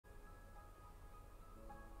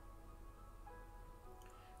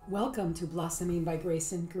Welcome to Blossoming by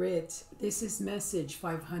Grace and Grit. This is message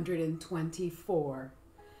 524.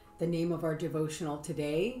 The name of our devotional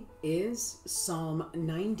today is Psalm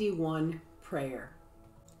 91 Prayer.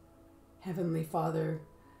 Heavenly Father,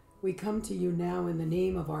 we come to you now in the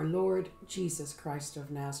name of our Lord Jesus Christ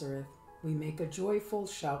of Nazareth. We make a joyful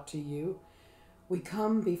shout to you. We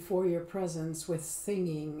come before your presence with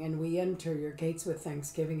singing, and we enter your gates with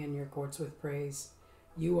thanksgiving and your courts with praise.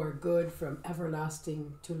 You are good from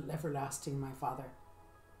everlasting to everlasting, my Father.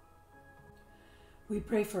 We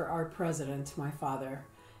pray for our president, my Father,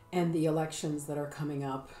 and the elections that are coming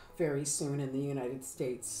up very soon in the United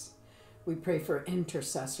States. We pray for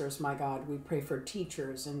intercessors, my God. We pray for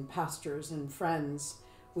teachers and pastors and friends.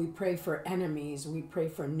 We pray for enemies. We pray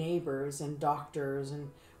for neighbors and doctors.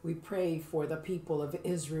 And we pray for the people of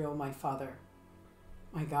Israel, my Father.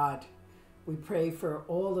 My God, we pray for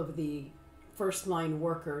all of the first-line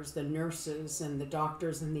workers, the nurses and the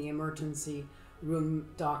doctors and the emergency room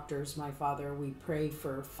doctors, my Father. We pray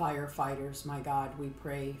for firefighters, my God. We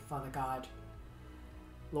pray, Father God,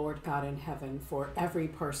 Lord God in heaven, for every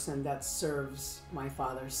person that serves, my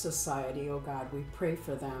Father, society, oh God. We pray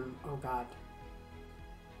for them, oh God.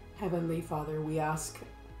 Heavenly Father, we ask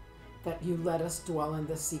that you let us dwell in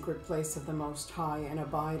the secret place of the Most High and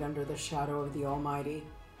abide under the shadow of the Almighty.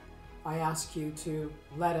 I ask you to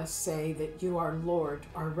let us say that you are Lord,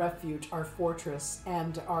 our refuge, our fortress,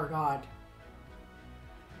 and our God,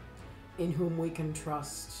 in whom we can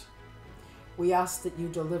trust. We ask that you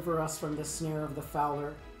deliver us from the snare of the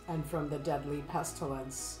fowler and from the deadly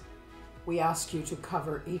pestilence. We ask you to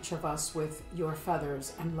cover each of us with your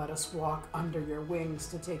feathers and let us walk under your wings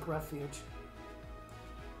to take refuge.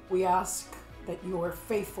 We ask that your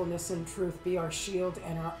faithfulness and truth be our shield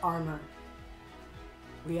and our armor.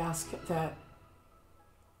 We ask that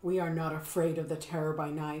we are not afraid of the terror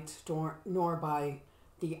by night, nor by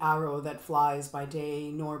the arrow that flies by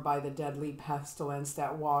day, nor by the deadly pestilence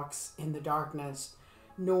that walks in the darkness,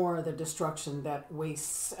 nor the destruction that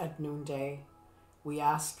wastes at noonday. We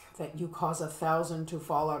ask that you cause 1,000 to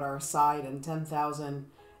fall at our side and 10,000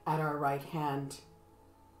 at our right hand,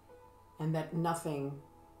 and that nothing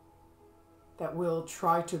that will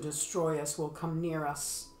try to destroy us will come near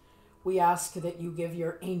us. We ask that you give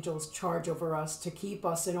your angels charge over us to keep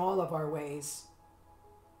us in all of our ways.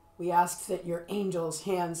 We ask that your angels'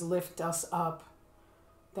 hands lift us up,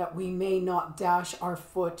 that we may not dash our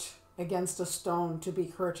foot against a stone to be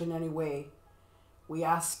hurt in any way. We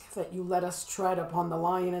ask that you let us tread upon the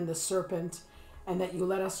lion and the serpent, and that you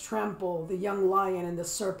let us trample the young lion and the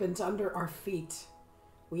serpent under our feet.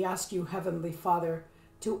 We ask you, Heavenly Father,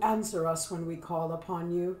 to answer us when we call upon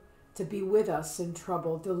you, to be with us in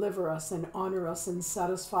trouble, deliver us and honor us and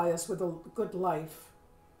satisfy us with a good life,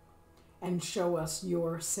 and show us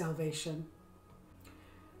your salvation.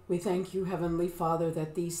 We thank you, Heavenly Father,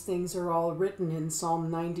 that these things are all written in Psalm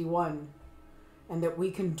 91, and that we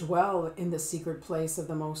can dwell in the secret place of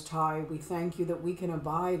the Most High. We thank you that we can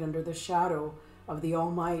abide under the shadow of the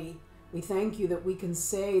Almighty. We thank you that we can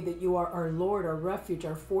say that you are our Lord, our refuge,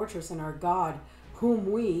 our fortress, and our God, whom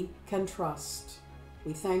we can trust.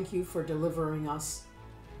 We thank you for delivering us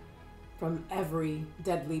from every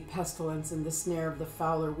deadly pestilence and the snare of the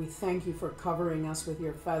fowler. We thank you for covering us with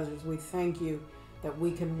your feathers. We thank you that we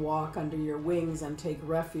can walk under your wings and take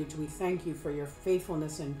refuge. We thank you for your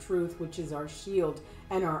faithfulness and truth, which is our shield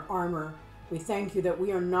and our armor. We thank you that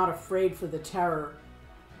we are not afraid for the terror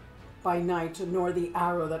by night, nor the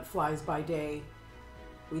arrow that flies by day.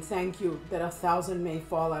 We thank you that 1,000 may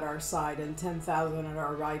fall at our side and 10,000 at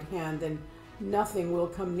our right hand, and nothing will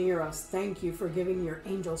come near us. Thank you for giving your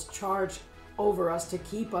angels charge over us to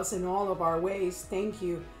keep us in all of our ways. Thank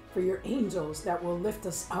you for your angels that will lift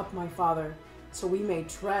us up, my Father, so we may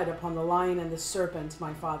tread upon the lion and the serpent,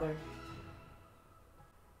 my Father.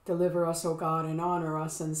 Deliver us, O God, and honor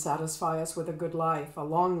us and satisfy us with a good life, a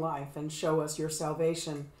long life, and show us your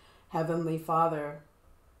salvation. Heavenly Father,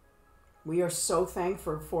 we are so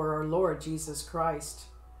thankful for our Lord Jesus Christ.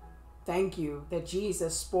 Thank you that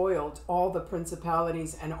Jesus spoiled all the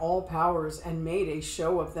principalities and all powers and made a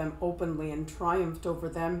show of them openly and triumphed over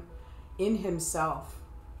them in himself.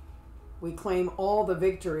 We claim all the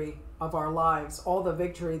victory of our lives, all the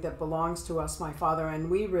victory that belongs to us, my Father, and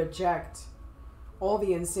we reject all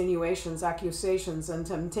the insinuations, accusations, and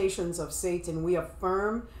temptations of Satan. We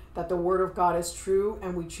affirm that the Word of God is true,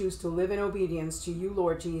 and we choose to live in obedience to you,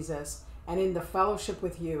 Lord Jesus, and in the fellowship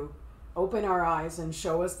with you. Open our eyes and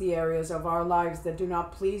show us the areas of our lives that do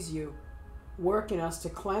not please you. Work in us to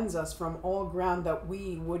cleanse us from all ground that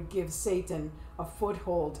we would give Satan a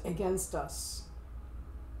foothold against us.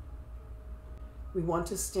 We want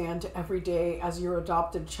to stand every day as your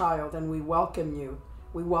adopted child, and we welcome you.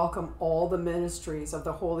 We welcome all the ministries of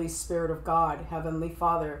the Holy Spirit of God. Heavenly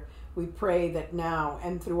Father, we pray that now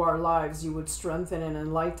and through our lives you would strengthen and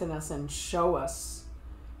enlighten us and show us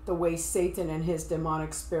the way Satan and his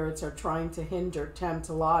demonic spirits are trying to hinder, tempt,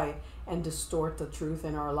 lie, and distort the truth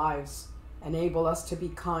in our lives. Enable us to be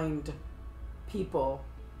kind people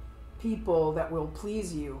that will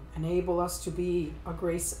please you. Enable us to be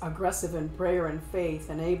aggressive in prayer and faith.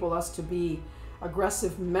 Enable us to be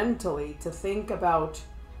aggressive mentally, to think about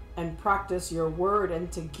and practice your word,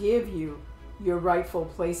 and to give you your rightful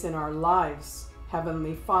place in our lives.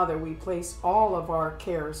 Heavenly Father, we place all of our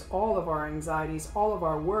cares, all of our anxieties, all of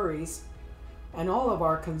our worries, and all of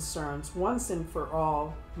our concerns once and for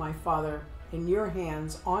all, my Father, in your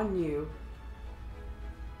hands, on you,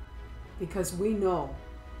 because we know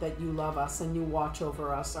that you love us and you watch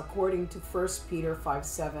over us, according to 1 Peter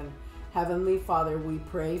 5:7. Heavenly Father, we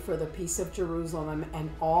pray for the peace of Jerusalem, and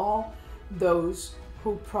all those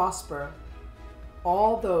who prosper,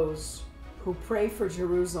 all those who pray for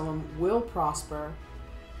Jerusalem will prosper,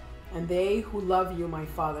 and they who love you, my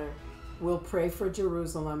Father, will pray for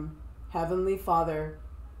Jerusalem. Heavenly Father,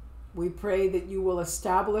 we pray that you will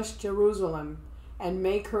establish Jerusalem and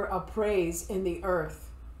make her a praise in the earth.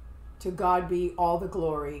 To God be all the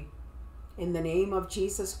glory. In the name of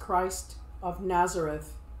Jesus Christ of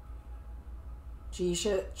Nazareth,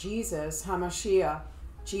 Jesus HaMashiach,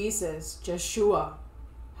 Jesus, Jeshua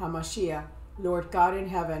HaMashiach, Lord God in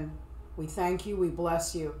heaven, we thank you, we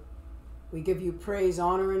bless you. We give you praise,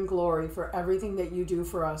 honor, and glory for everything that you do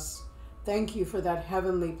for us. Thank you for that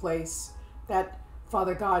heavenly place, that,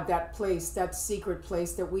 Father God, that place, that secret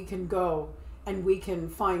place that we can go and we can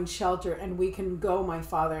find shelter, and we can go, my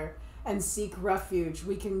Father, and seek refuge.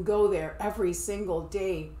 We can go there every single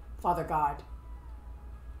day, Father God.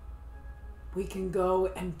 We can go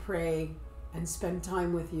and pray and spend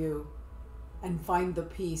time with you and find the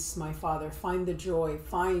peace, my Father, find the joy,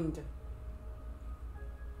 find,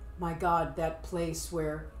 my God, that place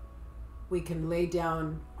where we can lay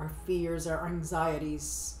down our fears, our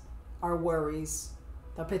anxieties, our worries,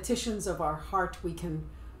 the petitions of our heart. We can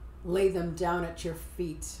lay them down at your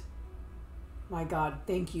feet. My God,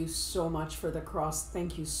 thank you so much for the cross.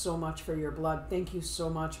 Thank you so much for your blood. Thank you so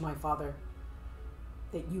much, my Father,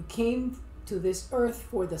 that you came to this earth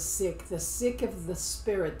for the sick of the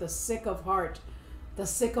spirit, the sick of heart, the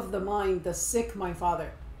sick of the mind, the sick, my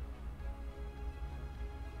Father.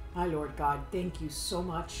 My Lord God, thank you so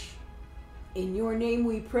much. In your name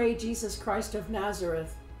we pray, Jesus Christ of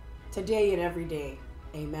Nazareth, today and every day.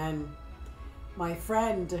 Amen. My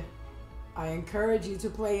friend, I encourage you to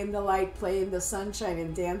play in the light, play in the sunshine,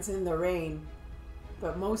 and dance in the rain.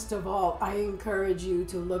 But most of all, I encourage you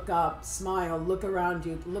to look up, smile, look around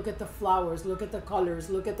you, look at the flowers, look at the colors,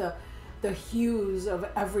 look at the hues of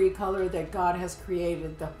every color that God has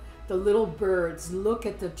created, the little birds, look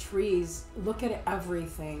at the trees, look at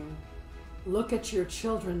everything. Look at your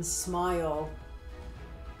children smile.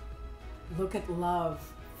 Look at love,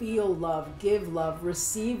 feel love, give love,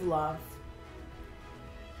 receive love.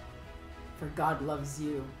 For God loves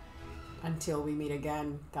you. Until we meet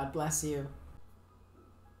again, God bless you.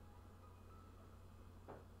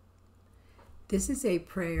 This is a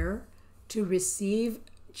prayer to receive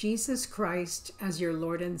Jesus Christ as your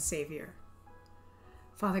Lord and Savior.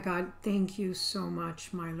 Father God, thank you so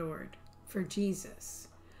much, my Lord, for Jesus.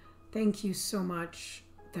 Thank you so much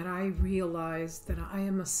that I realize that I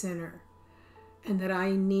am a sinner and that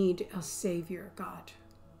I need a Savior, God.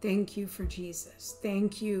 Thank you for Jesus.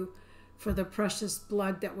 Thank you for the precious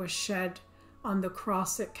blood that was shed on the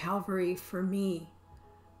cross at Calvary for me,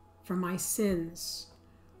 for my sins.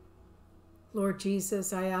 Lord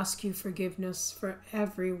Jesus, I ask you forgiveness for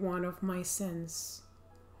every one of my sins.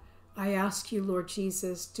 I ask you, Lord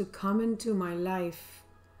Jesus, to come into my life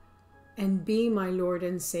and be my Lord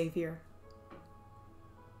and Savior.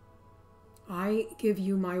 I give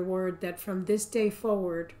you my word that from this day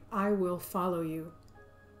forward, I will follow you.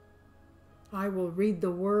 I will read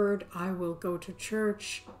the word, I will go to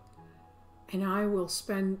church, and I will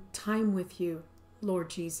spend time with you, Lord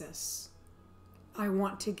Jesus. I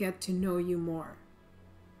want to get to know you more.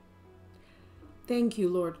 Thank you,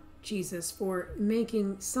 Lord Jesus, for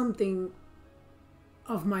making something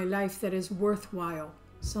of my life that is worthwhile,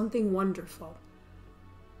 something wonderful.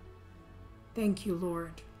 Thank you,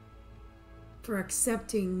 Lord, for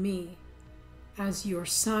accepting me as your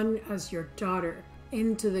son, as your daughter,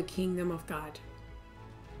 into the kingdom of God.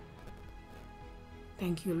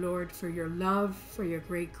 Thank you, Lord, for your love, for your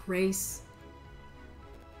great grace.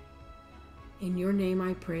 In your name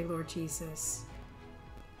I pray, Lord Jesus.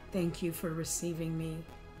 Thank you for receiving me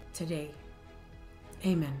today.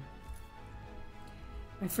 Amen.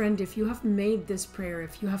 My friend, if you have made this prayer,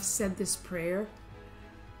 if you have said this prayer,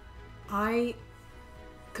 I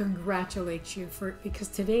congratulate you because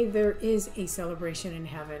today there is a celebration in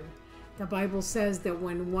heaven. The Bible says that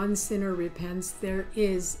when one sinner repents, there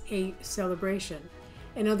is a celebration.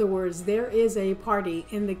 In other words, there is a party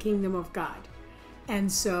in the kingdom of God.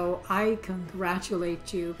 And so I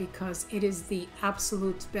congratulate you because it is the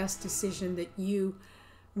absolute best decision that you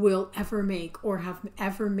will ever make or have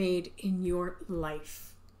ever made in your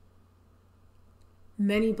life.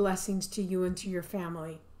 Many blessings to you and to your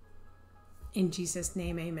family. In Jesus'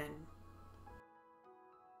 name, amen.